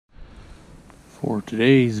For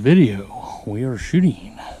today's video, we are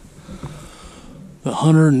shooting the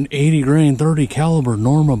 180 grain 30 caliber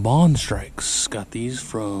Norma BONDSTRIKEs. Got these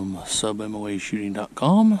from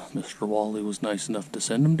submoashooting.com. Mr. Wally was nice enough to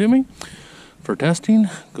send them to me for testing.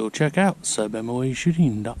 Go check out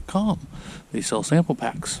submoashooting.com. They sell sample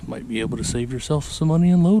packs. Might be able to save yourself some money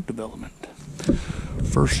in load development.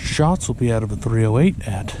 First shots will be out of a 308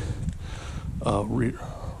 at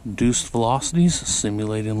reduced velocities,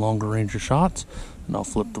 simulating longer range of shots, and I'll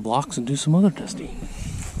flip the blocks and do some other testing.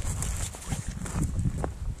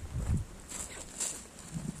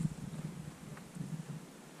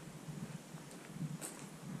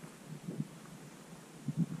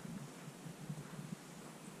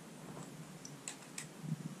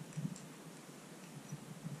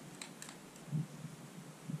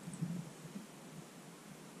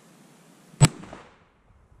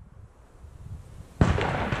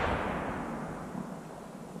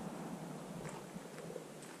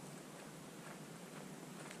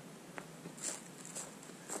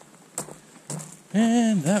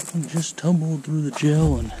 And that one just tumbled through the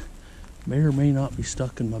gel and may or may not be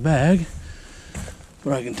stuck in my bag.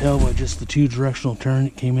 But I can tell by just the two directional turn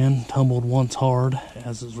it came in, tumbled once hard,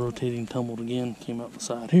 as it's rotating, tumbled again, came out the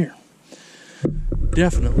side here.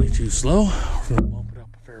 Definitely too slow. We're going to bump it up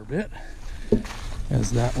a fair bit,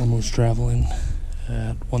 as that one was traveling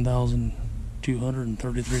at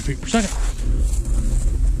 1,233 feet per second.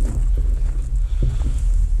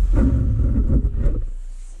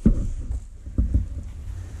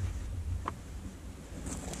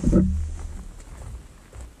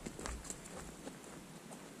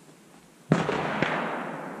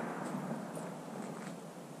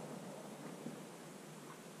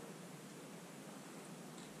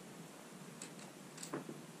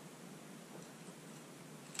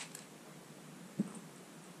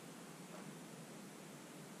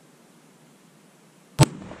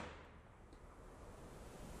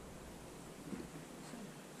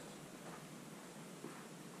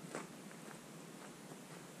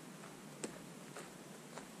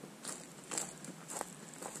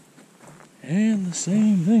 And the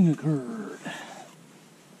same thing occurred.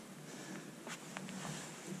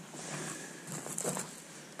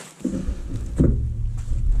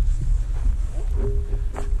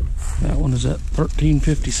 That one is at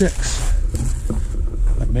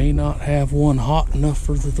 1356. I may not have one hot enough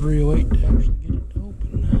for the 308 to actually get it to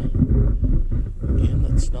open. Again,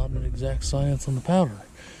 that's not an exact science on the powder.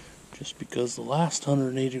 Just because the last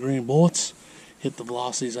 180 grain bullets hit the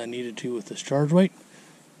velocities I needed to with this charge weight,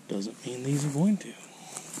 doesn't mean these are going to.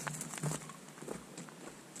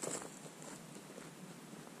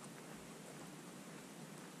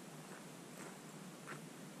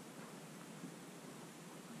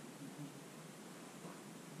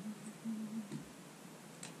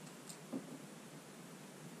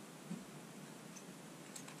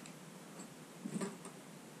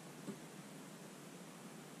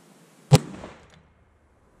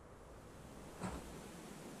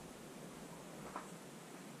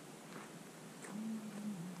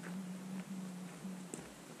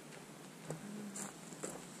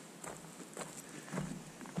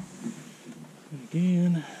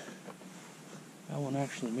 Again, that one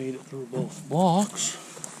actually made it through both blocks.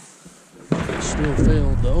 It still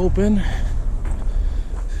failed to open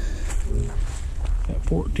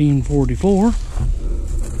at 1444.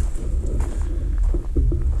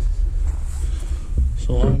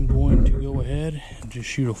 So I'm going to go ahead and just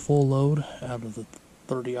shoot a full load out of the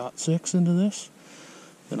 30-06 into this.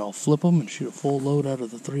 Then I'll flip them and shoot a full load out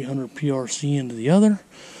of the 300 PRC into the other.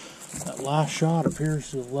 That last shot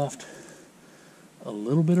appears to have left a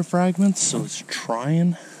little bit of fragments, so it's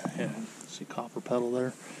trying, see copper pedal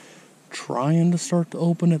there, trying to start to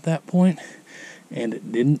open at that point, and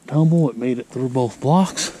it didn't tumble. It made it through both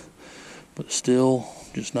blocks, but still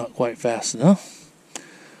just not quite fast enough.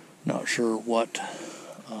 Not sure what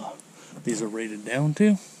these are rated down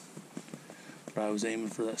to, but I was aiming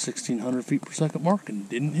for that 1,600 feet per second mark and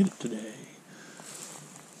didn't hit it today.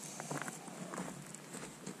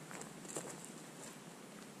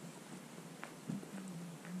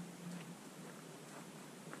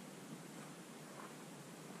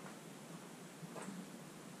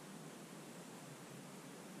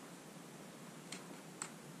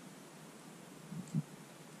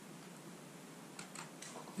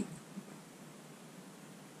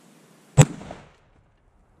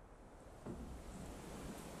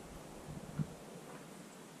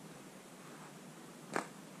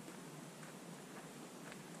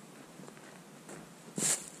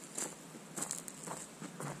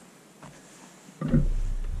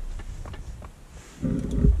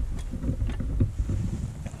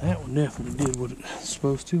 definitely did what it's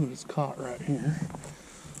supposed to, and it's caught right here.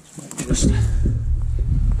 Might just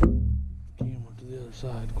camera to the other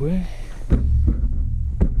side quick.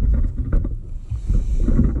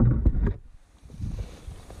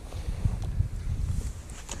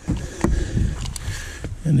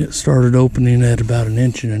 And it started opening at about 1 1/8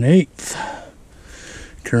 inches,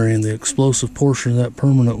 carrying the explosive portion of that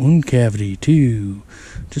permanent wound cavity to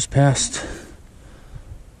just past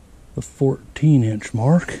the 14-inch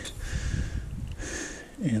mark.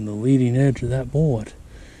 And the leading edge of that bullet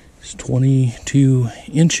is 22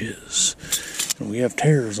 inches. And we have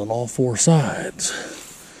tears on all 4 sides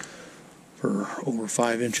for over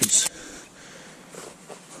 5 inches.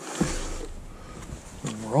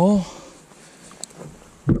 Overall,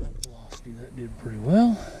 that velocity, that did pretty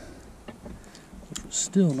well. Which was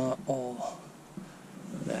still not all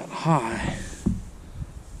that high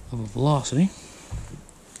of a velocity.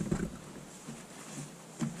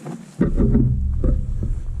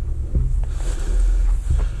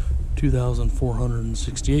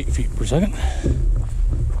 (2,468 feet per second).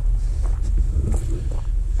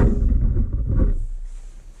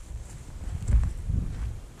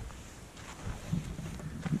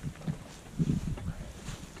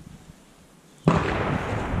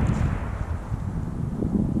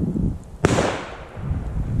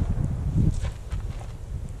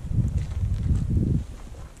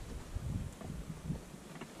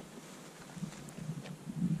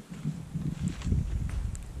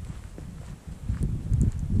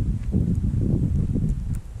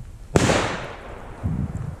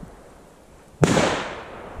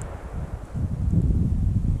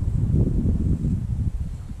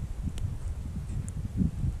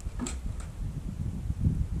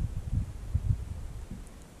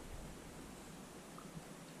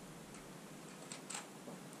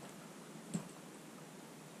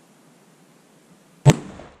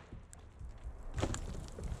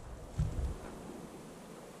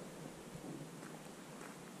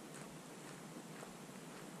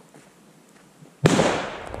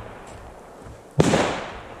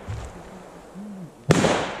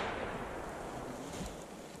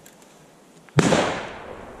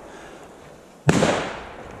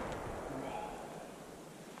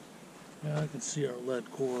 I can see our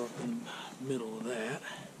lead core up in the middle of that.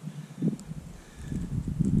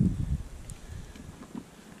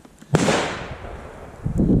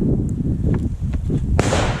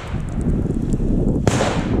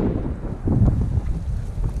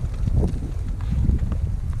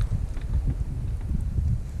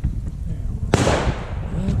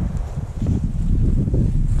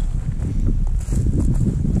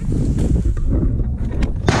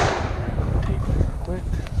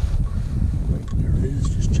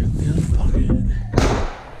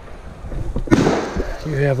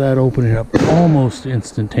 You have that opening up almost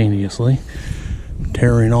instantaneously,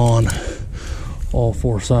 tearing on all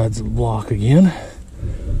 4 sides of the block again.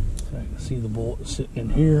 So I can see the bullet sitting in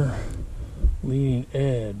here, leading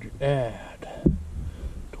edge at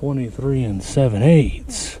 23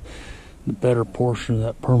 7/8. The better portion of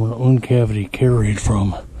that permanent wound cavity carried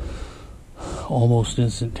from almost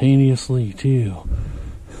instantaneously to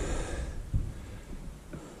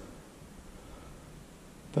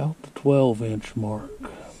about the 12-inch mark.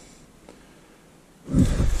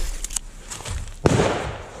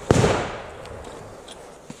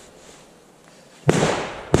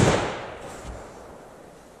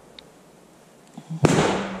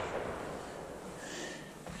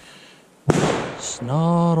 It's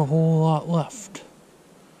not a whole lot left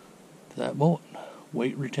to that bullet.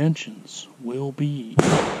 Weight retentions will be in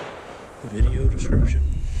the video description.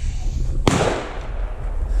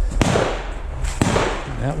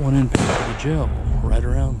 That one impacted the gel right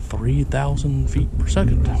around 3,000 feet per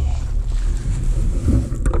second.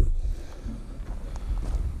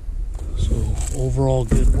 So overall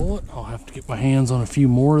good bullet. I'll have to get my hands on a few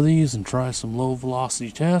more of these and try some low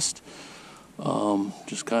velocity test.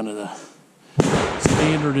 Just kind of the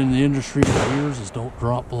standard in the industry for years is don't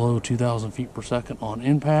drop below 2,000 feet per second on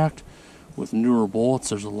impact. With newer bullets,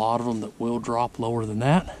 there's a lot of them that will drop lower than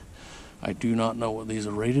that. I do not know what these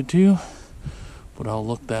are rated to, but I'll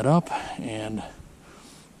look that up and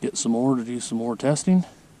get some more to do some more testing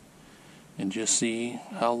and just see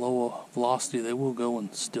how low a velocity they will go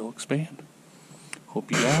and still expand.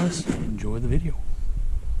 Hope you guys enjoy the video.